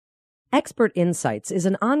Expert Insights is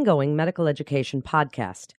an ongoing medical education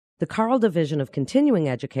podcast. The Carle Division of Continuing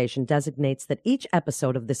Education designates that each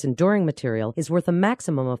episode of this enduring material is worth a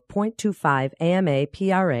maximum of 0.25 AMA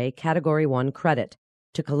PRA Category 1 credit.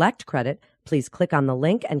 To collect credit, please click on the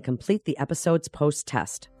link and complete the episode's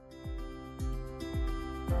post-test.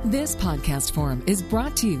 This podcast forum is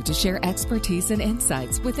brought to you to share expertise and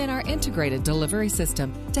insights within our integrated delivery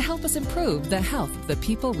system to help us improve the health of the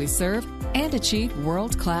people we serve and achieve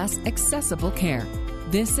world-class accessible care.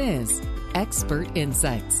 This is Expert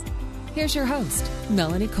Insights. Here's your host,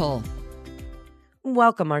 Melanie Cole.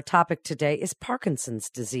 Welcome. Our topic today is Parkinson's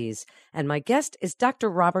disease, and my guest is Dr.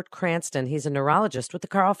 Robert Cranston. He's a neurologist with the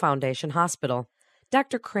Carle Foundation Hospital.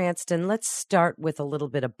 Dr. Cranston, let's start with a little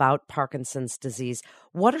bit about Parkinson's disease.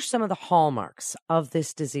 What are some of the hallmarks of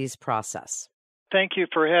this disease process? Thank you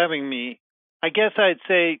for having me. I guess I'd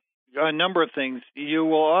say a number of things. You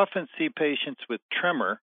will often see patients with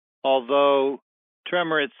tremor, although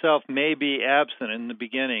tremor itself may be absent in the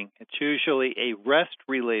beginning. It's usually a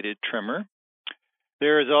rest-related tremor.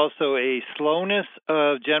 There is also a slowness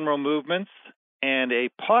of general movements and a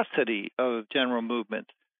paucity of general movements.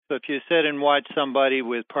 So if you sit and watch somebody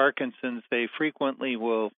with Parkinson's, they frequently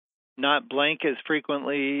will not blink as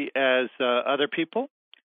frequently as other people.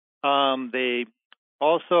 They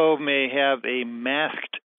also may have a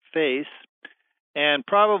masked face. And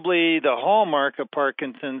probably the hallmark of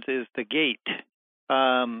Parkinson's is the gait,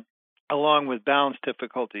 along with balance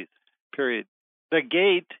difficulties, period. The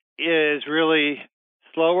gait is really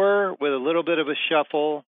slower with a little bit of a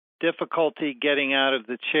shuffle, difficulty getting out of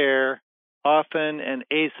the chair, often an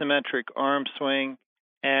asymmetric arm swing,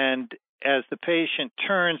 and as the patient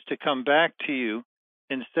turns to come back to you,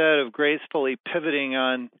 instead of gracefully pivoting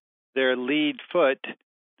on their lead foot,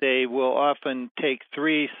 they will often take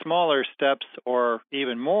 3 smaller steps or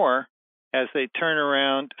even more as they turn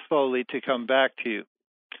around slowly to come back to you.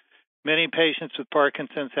 Many patients with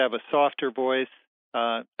Parkinson's have a softer voice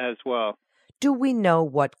as well. Do we know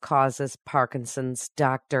what causes Parkinson's,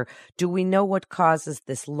 doctor? Do we know what causes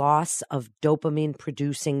this loss of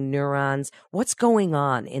dopamine-producing neurons? What's going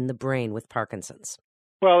on in the brain with Parkinson's?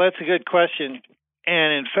 Well, that's a good question.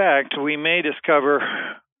 And in fact, we may discover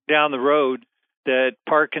down the road that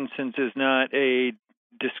Parkinson's is not a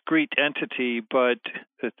discrete entity, but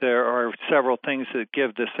that there are several things that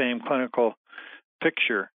give the same clinical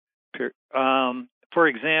picture. For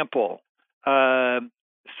example,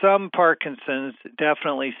 some Parkinson's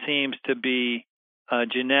definitely seems to be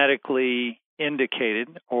genetically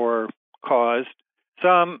indicated or caused.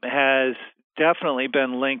 Some has definitely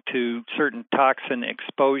been linked to certain toxin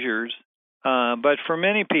exposures. But for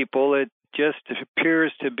many people, it just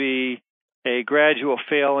appears to be a gradual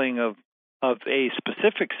failing of a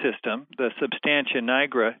specific system, the substantia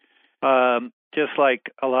nigra, just like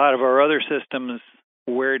a lot of our other systems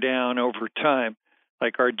wear down over time,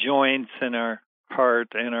 like our joints and our heart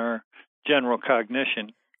and our general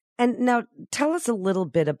cognition. And now tell us a little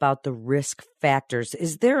bit about the risk factors.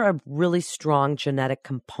 Is there a really strong genetic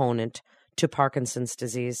component to Parkinson's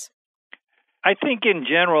disease? I think in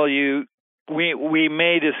general, we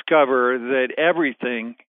may discover that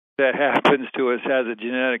everything that happens to us has a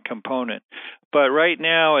genetic component. But right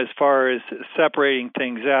now, as far as separating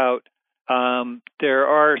things out, there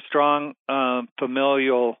are strong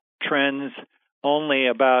familial trends only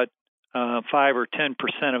about 5 or 10%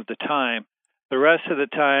 of the time. The rest of the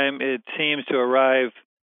time, it seems to arrive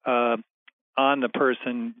on the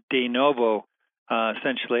person de novo,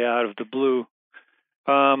 essentially out of the blue.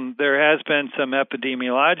 There has been some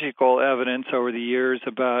epidemiological evidence over the years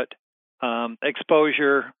about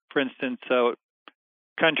exposure, for instance,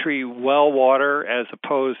 country well water as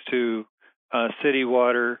opposed to city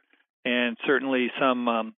water, and certainly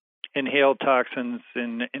some inhaled toxins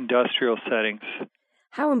in industrial settings.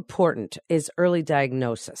 How important is early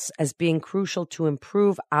diagnosis as being crucial to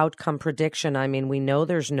improve outcome prediction? I mean, we know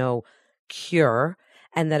there's no cure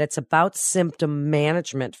and that it's about symptom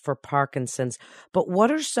management for Parkinson's, but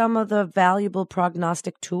what are some of the valuable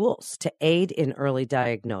prognostic tools to aid in early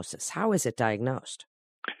diagnosis? How is it diagnosed?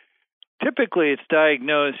 Typically, it's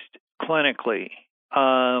diagnosed clinically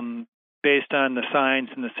based on the signs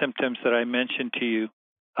and the symptoms that I mentioned to you.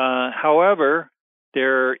 However,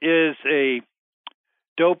 there is a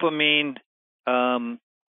dopamine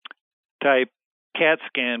type CAT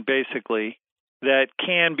scan, basically, that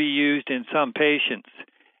can be used in some patients.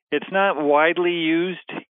 It's not widely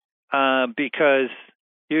used because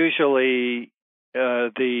usually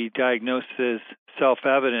the diagnosis is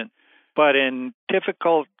self-evident, but in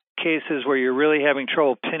difficult cases where you're really having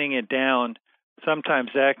trouble pinning it down, sometimes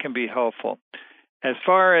that can be helpful. As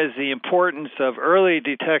far as the importance of early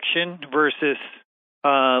detection versus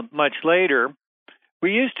much later,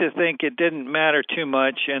 we used to think it didn't matter too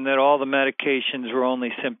much and that all the medications were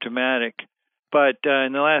only symptomatic. But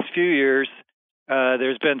in the last few years,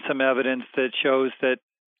 there's been some evidence that shows that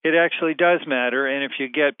it actually does matter. And if you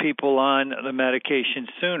get people on the medication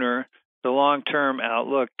sooner, the long-term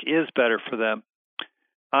outlook is better for them.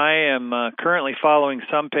 I am currently following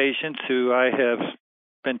some patients who I have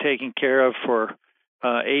been taking care of for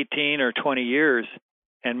 18 or 20 years,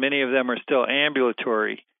 and many of them are still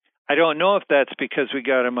ambulatory. I don't know if that's because we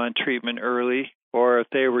got them on treatment early or if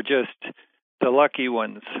they were just the lucky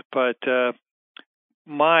ones. But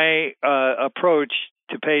my approach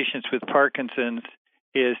to patients with Parkinson's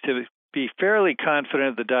is to be fairly confident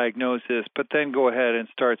of the diagnosis, but then go ahead and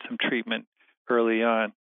start some treatment early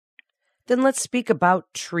on. Then let's speak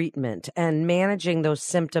about treatment and managing those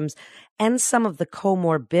symptoms and some of the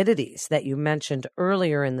comorbidities that you mentioned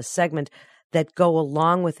earlier in the segment that go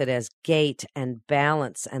along with it, as gait and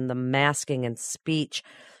balance and the masking and speech.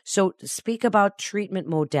 So speak about treatment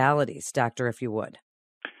modalities, doctor, if you would.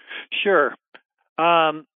 Sure.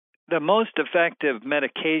 The most effective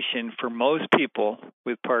medication for most people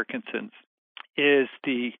with Parkinson's is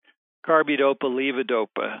the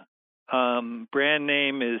carbidopa-levodopa. Brand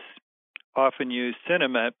name is often used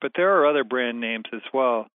Sinemet, but there are other brand names as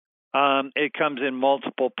well. It comes in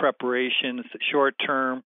multiple preparations,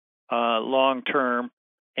 short-term, long-term,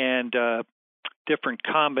 and different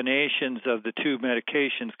combinations of the two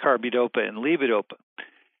medications, carbidopa and levodopa.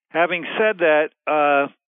 Having said that,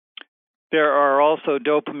 there are also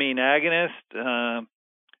dopamine agonists,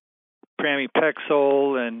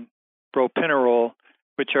 pramipexole and propranolol,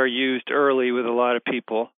 which are used early with a lot of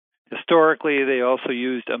people. Historically, they also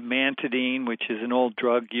used amantadine, which is an old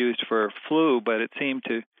drug used for flu, but it seemed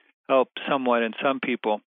to help somewhat in some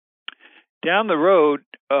people. Down the road,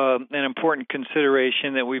 an important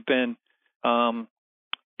consideration that we've been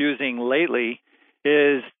using lately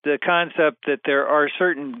is the concept that there are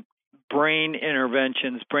certain brain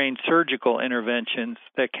interventions, brain surgical interventions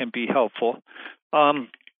that can be helpful.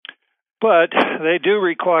 But they do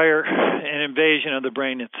require an invasion of the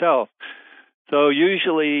brain itself. So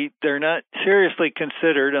usually they're not seriously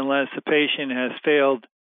considered unless the patient has failed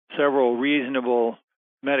several reasonable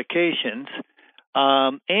medications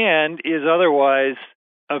and is otherwise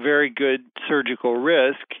a very good surgical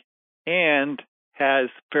risk and has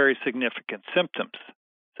very significant symptoms.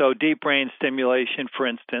 So deep brain stimulation, for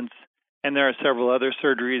instance, and there are several other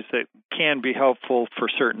surgeries that can be helpful for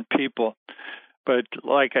certain people. But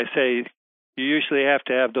like I say, you usually have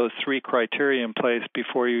to have those three criteria in place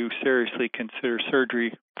before you seriously consider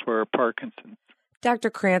surgery for Parkinson's.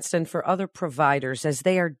 Dr. Cranston, for other providers, as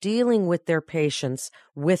they are dealing with their patients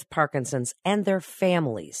with Parkinson's and their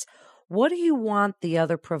families, what do you want the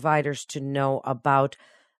other providers to know about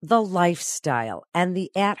the lifestyle and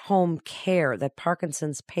the at-home care that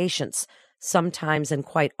Parkinson's patients sometimes and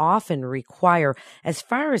quite often require? As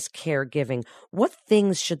far as caregiving, what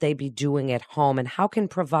things should they be doing at home, and how can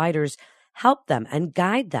providers help them and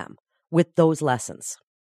guide them with those lessons?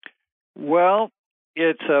 Well,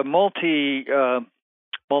 it's a multi-phase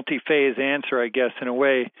answer, I guess, in a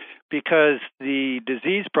way, because the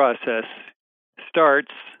disease process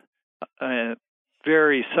starts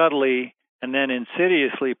very subtly and then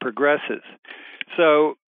insidiously progresses.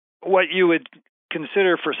 So what you would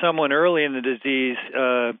consider for someone early in the disease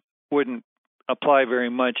wouldn't apply very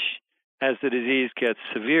much as the disease gets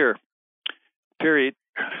severe, period,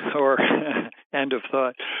 or end of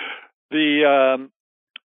thought. The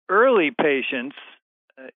early patients,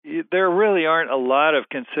 there really aren't a lot of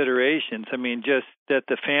considerations. I mean, just that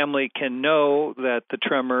the family can know that the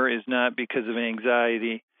tremor is not because of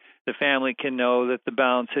anxiety. The family can know that the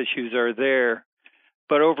balance issues are there.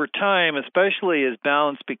 But over time, especially as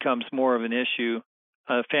balance becomes more of an issue,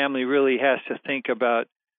 a family really has to think about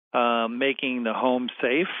making the home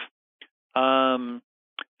safe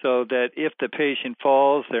so that if the patient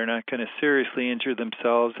falls, they're not going to seriously injure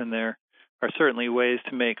themselves, and there are certainly ways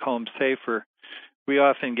to make home safer. We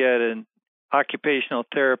often get an occupational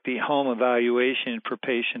therapy home evaluation for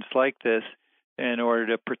patients like this in order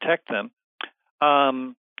to protect them.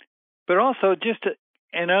 But also just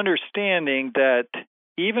an understanding that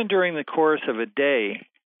even during the course of a day,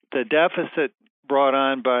 the deficit brought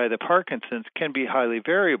on by the Parkinson's can be highly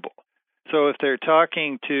variable. So if they're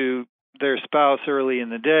talking to their spouse early in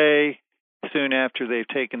the day, soon after they've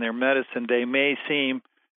taken their medicine, they may seem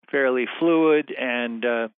fairly fluid and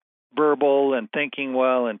verbal and thinking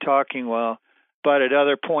well and talking well, but at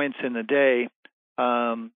other points in the day,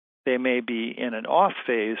 they may be in an off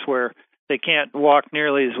phase where they can't walk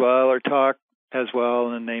nearly as well or talk as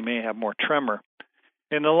well, and they may have more tremor.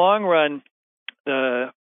 In the long run,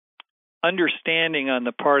 the understanding on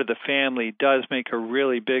the part of the family does make a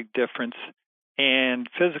really big difference, and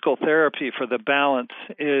physical therapy for the balance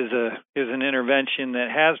is an intervention that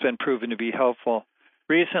has been proven to be helpful.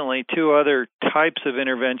 Recently, 2 other types of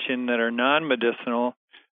intervention that are non-medicinal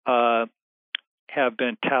have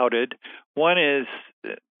been touted. One is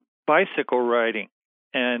bicycle riding,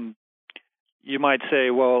 and you might say,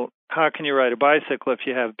 well, how can you ride a bicycle if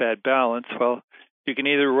you have bad balance? Well, you can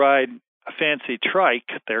either ride a fancy trike,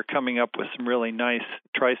 they're coming up with some really nice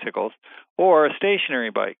tricycles, or a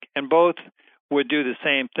stationary bike, and both would do the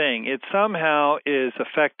same thing. It somehow is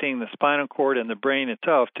affecting the spinal cord and the brain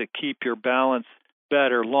itself to keep your balance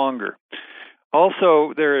better longer.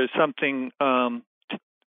 Also, there is something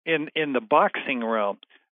in the boxing realm.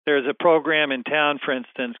 There's a program in town, for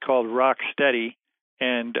instance, called Rock Steady,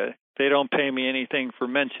 and they don't pay me anything for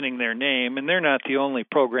mentioning their name, and they're not the only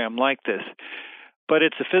program like this. But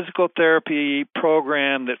it's a physical therapy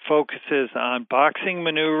program that focuses on boxing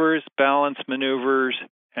maneuvers, balance maneuvers,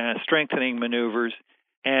 and strengthening maneuvers.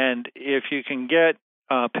 And if you can get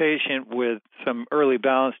a patient with some early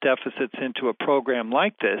balance deficits into a program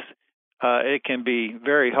like this, it can be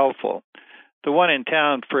very helpful. The one in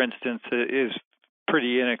town, for instance, is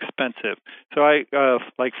pretty inexpensive. So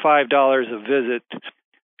like $5 a visit.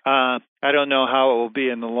 I don't know how it will be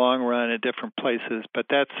in the long run at different places, but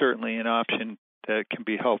that's certainly an option that can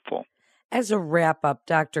be helpful. As a wrap-up,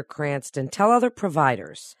 Dr. Cranston, tell other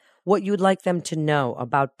providers what you'd like them to know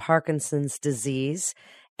about Parkinson's disease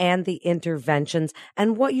and the interventions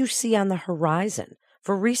and what you see on the horizon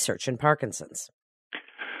for research in Parkinson's.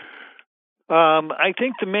 I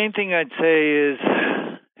think the main thing I'd say is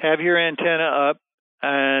have your antenna up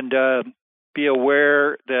and be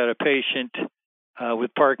aware that a patient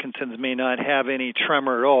with Parkinson's may not have any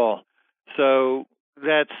tremor at all. So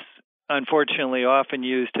that's unfortunately often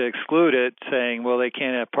used to exclude it, saying, well, they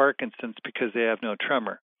can't have Parkinson's because they have no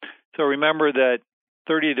tremor. So remember that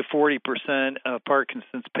 30 to 40% of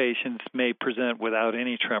Parkinson's patients may present without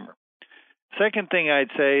any tremor. Second thing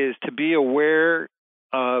I'd say is to be aware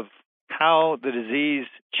of how the disease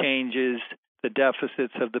changes the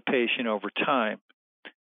deficits of the patient over time.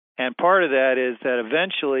 And part of that is that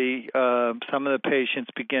eventually some of the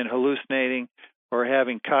patients begin hallucinating or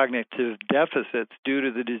having cognitive deficits due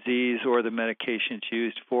to the disease or the medications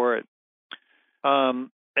used for it.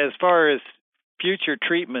 As far as future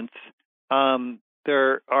treatments,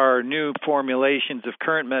 there are new formulations of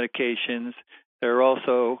current medications. There are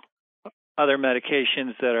also other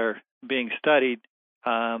medications that are being studied.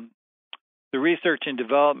 The research and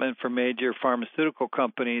development for major pharmaceutical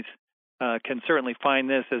companies can certainly find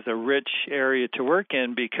this as a rich area to work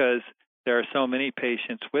in because there are so many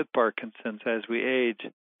patients with Parkinson's as we age.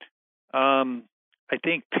 I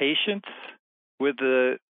think patience with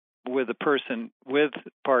the person with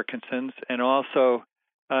Parkinson's, and also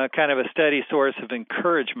kind of a steady source of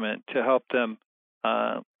encouragement to help them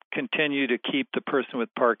continue to keep the person with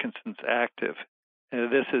Parkinson's active.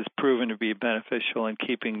 This has proven to be beneficial in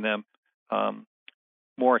keeping them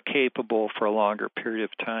more capable for a longer period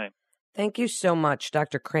of time. Thank you so much,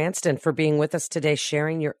 Dr. Cranston, for being with us today,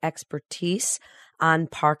 sharing your expertise on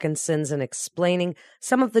Parkinson's and explaining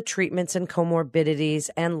some of the treatments and comorbidities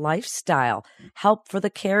and lifestyle help for the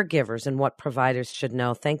caregivers and what providers should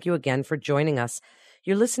know. Thank you again for joining us.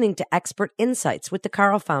 You're listening to Expert Insights with the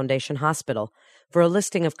Carle Foundation Hospital. For a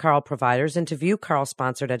listing of Carle providers and to view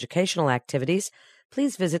Carle-sponsored educational activities,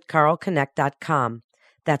 please visit carleconnect.com.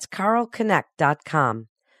 That's carleconnect.com.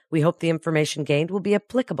 We hope the information gained will be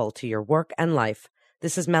applicable to your work and life.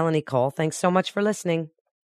 This is Melanie Cole. Thanks so much for listening.